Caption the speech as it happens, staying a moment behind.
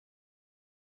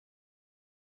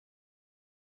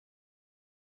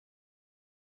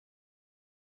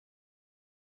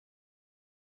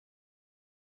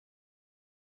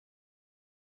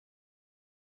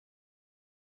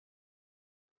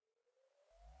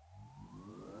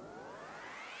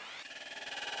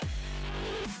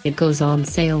It goes on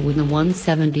sale with the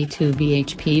 172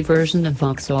 bhp version of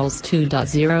Vauxhall's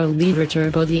 2.0-litre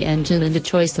turbo the engine and a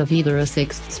choice of either a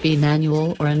 6-speed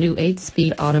manual or a new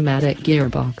 8-speed automatic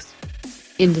gearbox.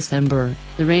 In December,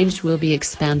 the range will be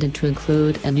expanded to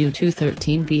include a new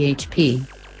 213 bhp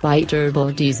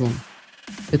bi-turbo diesel.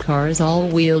 The car's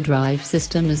all-wheel drive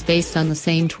system is based on the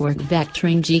same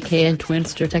torque-vectoring GKN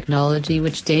Twinster technology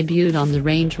which debuted on the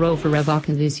Range Rover Evoque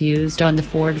and is used on the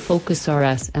Ford Focus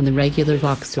RS and the regular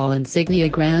Vauxhall Insignia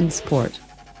Grand Sport.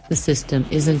 The system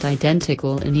isn't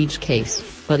identical in each case,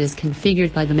 but is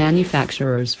configured by the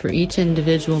manufacturers for each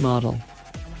individual model.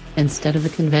 Instead of a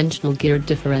conventional geared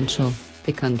differential,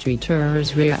 the Country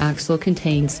Tour's rear axle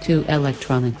contains two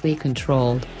electronically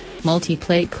controlled,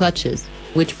 multi-plate clutches,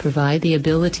 which provide the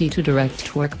ability to direct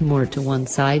torque more to one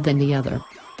side than the other.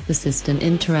 The system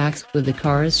interacts with the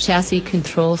car's chassis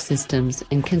control systems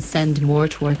and can send more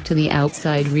torque to the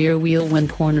outside rear wheel when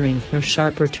cornering for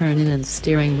sharper turn-in and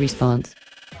steering response.